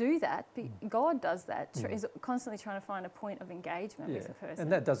do that. God does that. Is constantly trying to find a point of engagement with the person.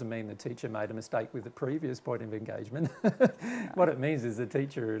 And that doesn't mean the teacher made a mistake with the previous point of engagement. What it means is the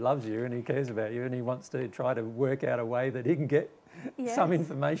teacher loves you and he cares about you and he wants to try to work out a way that he can get some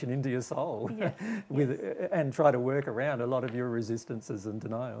information into your soul and try to work around a lot of your resistances and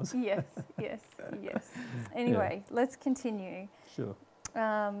denials. Yes. Anyway, let's continue. Sure.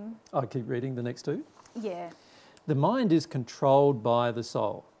 I'll keep reading the next two. Yeah. The mind is controlled by the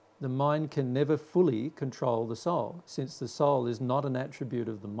soul. The mind can never fully control the soul, since the soul is not an attribute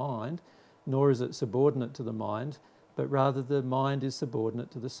of the mind, nor is it subordinate to the mind, but rather the mind is subordinate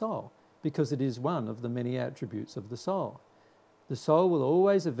to the soul, because it is one of the many attributes of the soul. The soul will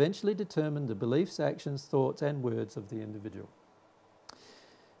always eventually determine the beliefs, actions, thoughts, and words of the individual.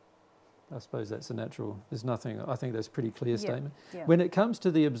 I suppose that's a natural, there's nothing, I think that's a pretty clear statement. Yeah. When it comes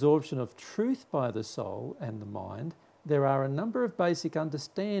to the absorption of truth by the soul and the mind, there are a number of basic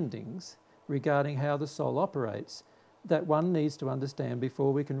understandings regarding how the soul operates that one needs to understand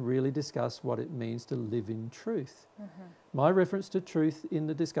before we can really discuss what it means to live in truth. My reference to truth in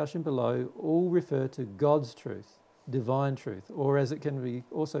the discussion below all refer to God's truth, divine truth, or as it can be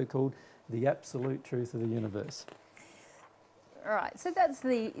also called, the absolute truth of the universe. All right, so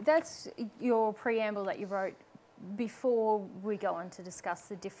that's your preamble that you wrote before we go on to discuss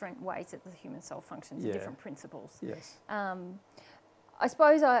the different ways that the human soul functions, the different principles. Yes. I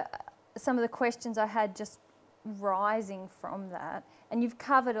suppose some of the questions I had just rising from that, and you've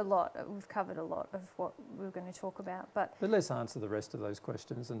covered a lot. We've covered a lot of what we were going to talk about, but let's answer the rest of those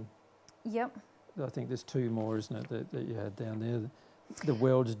questions. And I think there's two more, isn't it, that you had down there. The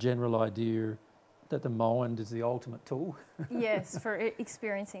world's general idea that the mind is the ultimate tool. Yes, for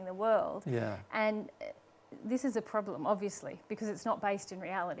experiencing the world. Yeah. And this is a problem, obviously, because it's not based in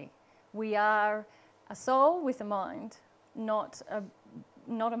reality. We are a soul with a mind, not a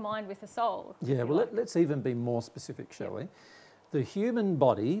mind with a soul. Yeah, well, let's even be more specific, shall we? The human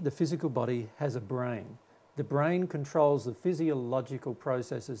body, the physical body, has a brain. The brain controls the physiological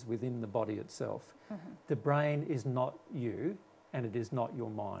processes within the body itself. The brain is not you, and it is not your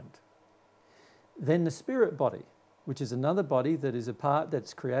mind. Then the spirit body, which is another body that is a part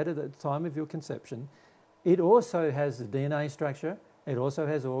that's created at the time of your conception, it also has the DNA structure, it also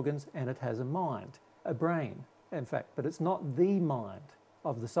has organs, and it has a mind, a brain, in fact, but it's not the mind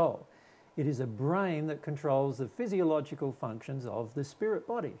of the soul. It is a brain that controls the physiological functions of the spirit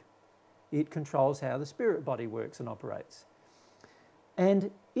body. It controls how the spirit body works and operates. And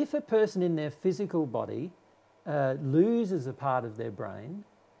if a person in their physical body loses a part of their brain,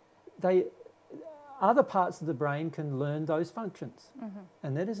 other parts of the brain can learn those functions.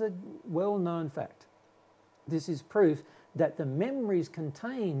 And that is a well-known fact. This is proof that the memories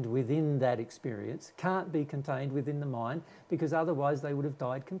contained within that experience can't be contained within the mind, because otherwise they would have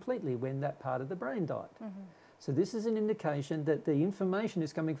died completely when that part of the brain died. So this is an indication that the information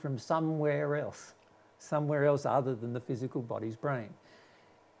is coming from somewhere else other than the physical body's brain.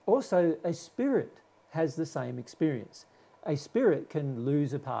 Also, a spirit has the same experience. A spirit can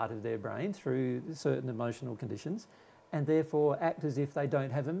lose a part of their brain through certain emotional conditions and therefore act as if they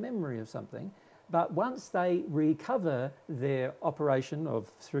don't have a memory of something. But once they recover their operation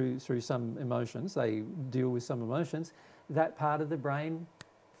through some emotions, they deal with some emotions, that part of the brain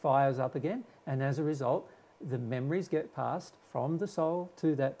fires up again, and as a result, the memories get passed from the soul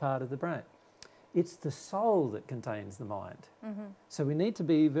to that part of the brain. It's the soul that contains the mind. So we need to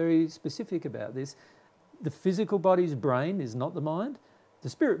be very specific about this. The physical body's brain is not the mind. The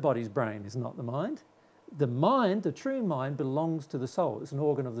spirit body's brain is not the mind. The mind, the true mind, belongs to the soul. It's an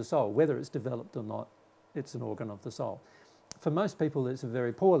organ of the soul. Whether it's developed or not, it's an organ of the soul. For most people, it's a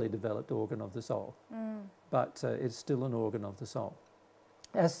very poorly developed organ of the soul, but it's still an organ of the soul.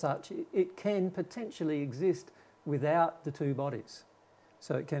 As such, it can potentially exist without the two bodies.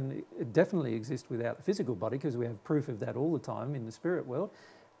 So it definitely exist without the physical body, because we have proof of that all the time in the spirit world.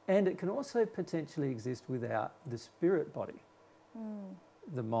 And it can also potentially exist without the spirit body.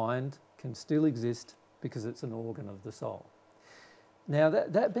 The mind can still exist because it's an organ of the soul. Now,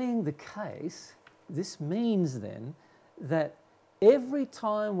 that being the case, this means then that every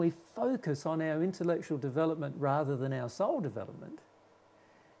time we focus on our intellectual development rather than our soul development,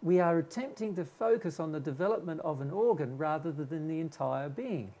 we are attempting to focus on the development of an organ rather than the entire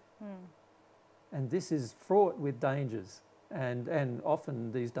being. And this is fraught with dangers. And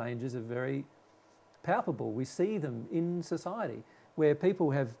often these dangers are very palpable. We see them in society where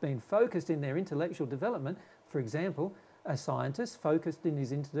people have been focused in their intellectual development. For example, a scientist focused in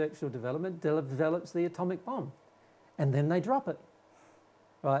his intellectual development develops the atomic bomb, and then they drop it.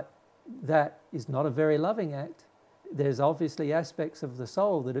 Right? That is not a very loving act. There's obviously aspects of the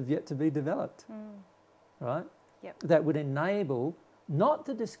soul that have yet to be developed, right? Yep. That would enable not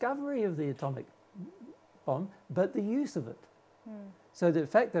the discovery of the atomic bomb, but the use of it. So the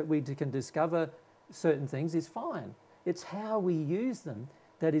fact that we can discover certain things is fine. It's how we use them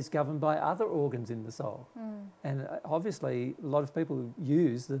that is governed by other organs in the soul. And obviously, a lot of people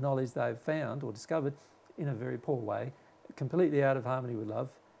use the knowledge they've found or discovered in a very poor way, completely out of harmony with love,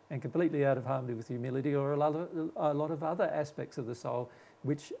 and completely out of harmony with humility, or a lot of other aspects of the soul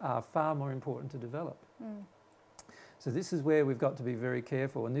which are far more important to develop. So this is where we've got to be very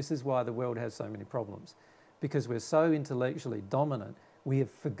careful, and this is why the world has so many problems. Because we're so intellectually dominant, we have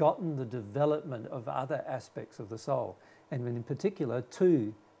forgotten the development of other aspects of the soul, and in particular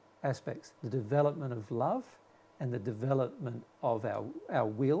two aspects: the development of love and the development of our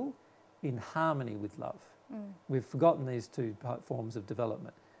will in harmony with love. We've forgotten these two forms of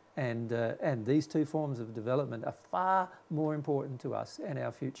development. And these two forms of development are far more important to us and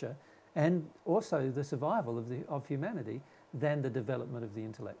our future, and also the survival of humanity, than the development of the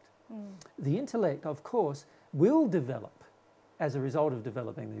intellect. The intellect, of course, will develop as a result of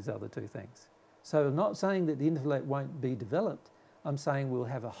developing these other two things. So I'm not saying that the intellect won't be developed. I'm saying we'll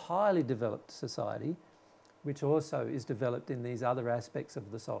have a highly developed society, which also is developed in these other aspects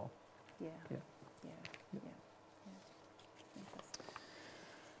of the soul. Yeah. Yeah.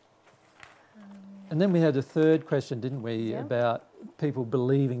 And then we had a third question, didn't we, about people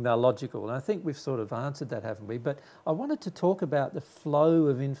believing they're logical. And I think we've sort of answered that, haven't we? But I wanted to talk about the flow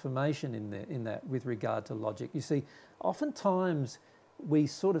of information in that with regard to logic. You see, oftentimes we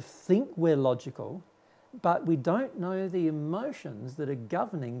sort of think we're logical, but we don't know the emotions that are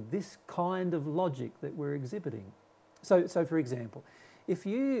governing this kind of logic that we're exhibiting. So for example, if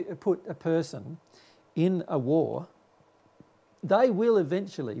you put a person in a war, they will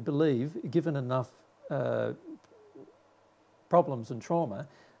eventually believe, given enough problems and trauma,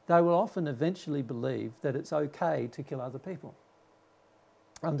 they will often eventually believe that it's okay to kill other people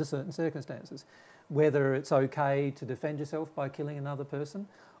under certain circumstances. Whether it's okay to defend yourself by killing another person,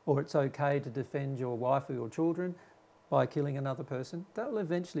 or it's okay to defend your wife or your children by killing another person, they will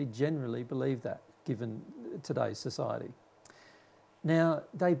eventually generally believe that, given today's society. Now,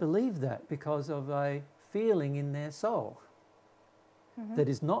 they believe that because of a feeling in their soul that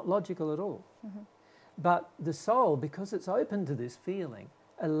is not logical at all. But the soul, because it's open to this feeling,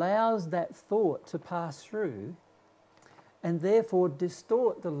 allows that thought to pass through and therefore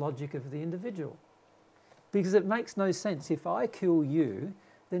distort the logic of the individual. Because it makes no sense. If I kill you,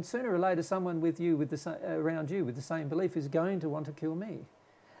 then sooner or later someone around you with the same belief is going to want to kill me.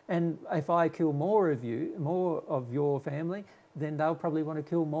 And if I kill more of you, more of your family, then they'll probably want to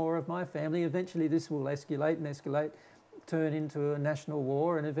kill more of my family. Eventually this will escalate, turn into a national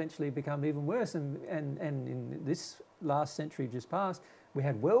war, and eventually become even worse. And in this last century just past, we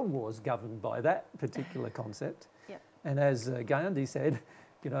had world wars governed by that particular concept. And as Gandhi said,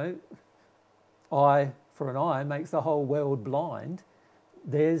 you know, eye for an eye makes the whole world blind.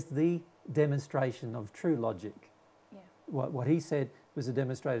 There's the demonstration of true logic. What he said was a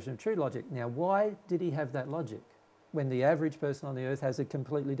demonstration of true logic. Now, why did he have that logic when the average person on the earth has a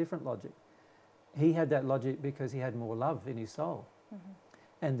completely different logic? He had that logic because he had more love in his soul.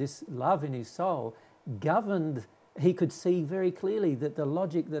 And this love in his soul governed, he could see very clearly that the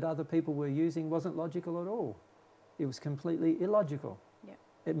logic that other people were using wasn't logical at all. It was completely illogical.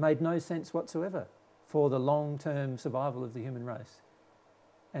 It made no sense whatsoever for the long-term survival of the human race.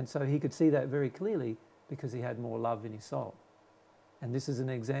 And so he could see that very clearly because he had more love in his soul. And this is an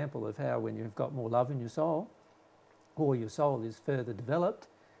example of how, when you've got more love in your soul, or your soul is further developed,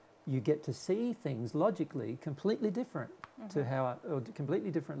 you get to see things logically completely different to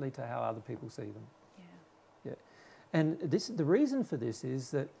completely differently to how other people see them. And the reason for this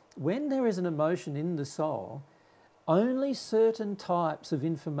is that when there is an emotion in the soul, only certain types of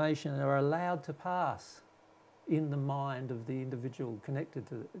information are allowed to pass in the mind of the individual connected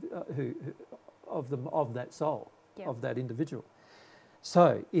to of that soul, Yep. of that individual.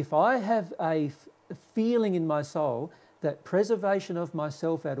 So if I have a feeling in my soul that preservation of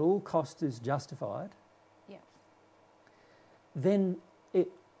myself at all costs is justified, Yep. then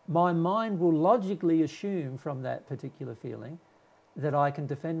my mind will logically assume from that particular feeling that I can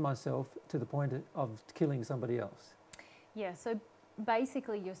defend myself to the point of killing somebody else. Yeah, so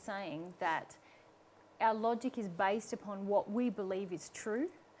basically you're saying that our logic is based upon what we believe is true.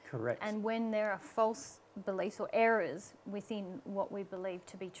 Correct. And when there are false beliefs or errors within what we believe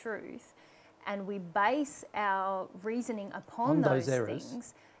to be truth, and we base our reasoning upon those errors,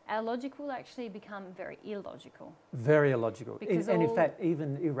 things, our logic will actually become very illogical. Very illogical. And in fact,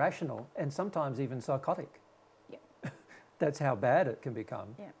 even irrational and sometimes even psychotic. Yeah. That's how bad it can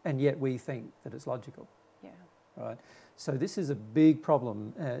become. Yeah. And yet we think that it's logical. Yeah. Right? So this is a big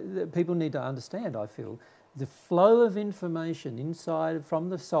problem that people need to understand, I feel. The flow of information inside from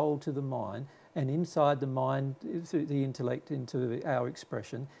the soul to the mind and inside the mind through the intellect into our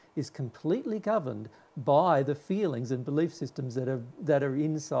expression is completely governed by the feelings and belief systems that are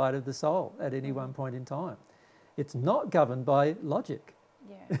inside of the soul at any one point in time. It's not governed by logic.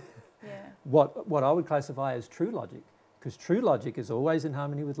 Yeah. Yeah. What I would classify as true logic, because true logic is always in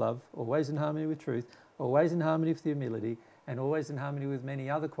harmony with love, always in harmony with truth, always in harmony with humility, and always in harmony with many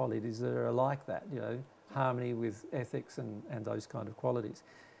other qualities that are like that, you know, harmony with ethics and those kind of qualities.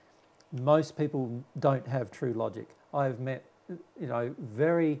 Most people don't have true logic. I've met, you know,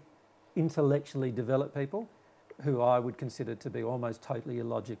 very intellectually developed people who I would consider to be almost totally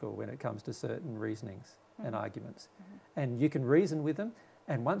illogical when it comes to certain reasonings and arguments. And you can reason with them,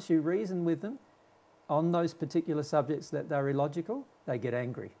 and once you reason with them on those particular subjects that they're illogical, they get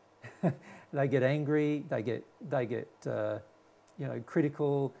angry. They get angry, they get you know,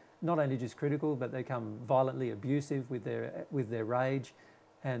 critical, not only just critical, but they become violently abusive with their rage.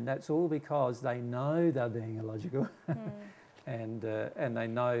 And that's all because they know they're being illogical. And they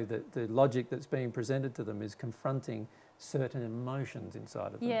know that the logic that's being presented to them is confronting certain emotions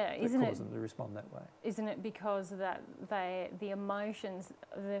inside of them that cause them to respond that way. Isn't it because that the emotions,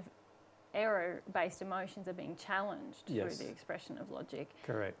 the error-based emotions are being challenged through the expression of logic?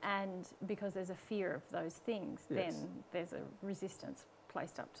 Correct. And because there's a fear of those things, then there's a resistance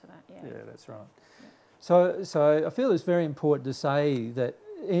placed up to that. Yeah, that's right. Yeah. So I feel it's very important to say that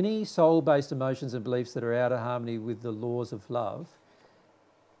any soul-based emotions and beliefs that are out of harmony with the laws of love,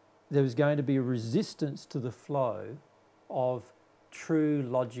 there's going to be a resistance to the flow of true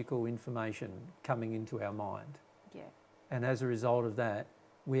logical information coming into our mind. Yeah. And as a result of that,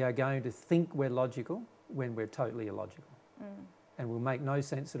 we are going to think we're logical when we're totally illogical. And we'll make no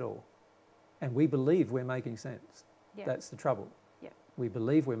sense at all. And we believe we're making sense. Yeah. That's the trouble. Yeah. We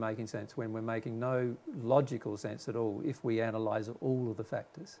believe we're making sense when we're making no logical sense at all if we analyse all of the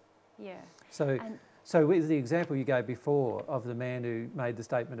factors. Yeah. So with the example you gave before of the man who made the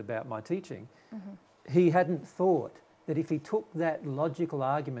statement about my teaching, he hadn't thought that if he took that logical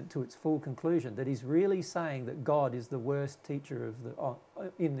argument to its full conclusion, that he's really saying that God is the worst teacher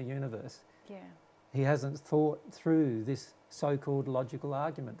in the universe. Yeah. He hasn't thought through this so-called logical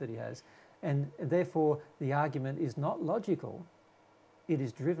argument that he has. And therefore, the argument is not logical. It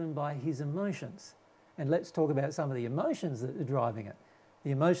is driven by his emotions. And let's talk about some of the emotions that are driving it.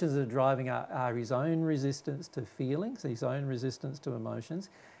 The emotions that are driving are his own resistance to feelings, his own resistance to emotions,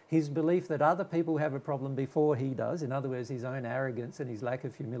 his belief that other people have a problem before he does, in other words, his own arrogance and his lack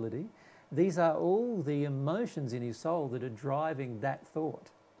of humility. These are all the emotions in his soul that are driving that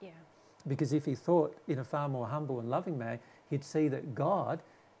thought. Yeah. Because if he thought in a far more humble and loving manner, he'd see that God,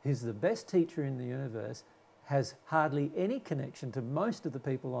 who's the best teacher in the universe, has hardly any connection to most of the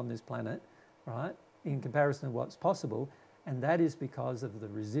people on this planet, right, in comparison to what's possible, and that is because of the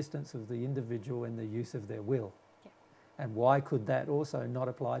resistance of the individual and the use of their will. Yeah. And why could that also not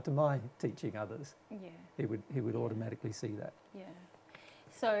apply to my teaching others? Yeah. He would automatically see that. Yeah.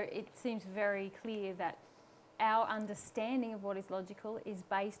 So it seems very clear that our understanding of what is logical is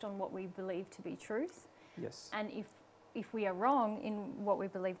based on what we believe to be truth. Yes. And if we are wrong in what we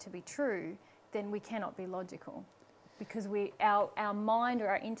believe to be true, then we cannot be logical, because our mind or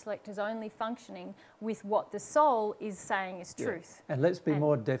our intellect is only functioning with what the soul is saying is truth. And let's be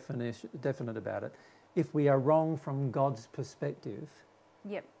more definite about it. If we are wrong from God's perspective,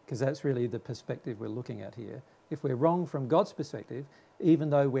 because that's really the perspective we're looking at here, if we're wrong from God's perspective, even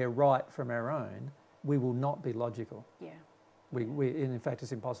though we're right from our own, we will not be logical. Yeah. In fact,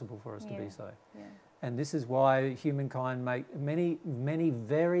 it's impossible for us to be so. Yeah. And this is why humankind make many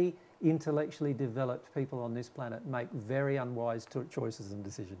very intellectually developed people on this planet make very unwise choices and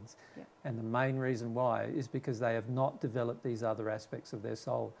decisions. Yep. And the main reason why is because they have not developed these other aspects of their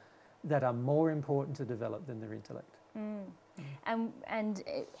soul that are more important to develop than their intellect. And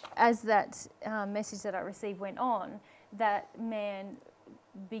as that message that I received went on, that man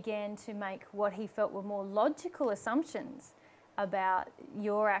began to make what he felt were more logical assumptions about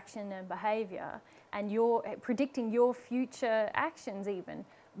your action and behaviour, and your predicting your future actions even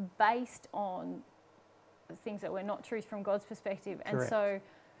based on things that were not truth from God's perspective. Correct.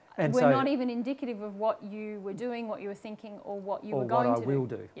 And so not even indicative of what you were doing, what you were thinking, or what you were going to do. Or what I will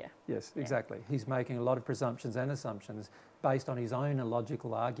do. Yeah. Yes, exactly. He's making a lot of presumptions and assumptions based on his own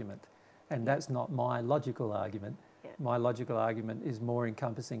illogical argument. And that's not my logical argument. Yeah. My logical argument is more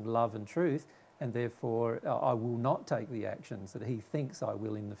encompassing love and truth, and therefore I will not take the actions that he thinks I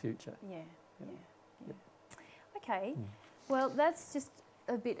will in the future. Yeah. Okay. Well, that's just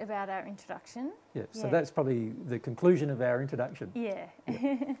a bit about our introduction. Yeah, so that's probably the conclusion of our introduction. Yeah.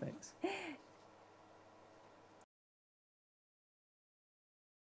 Thanks.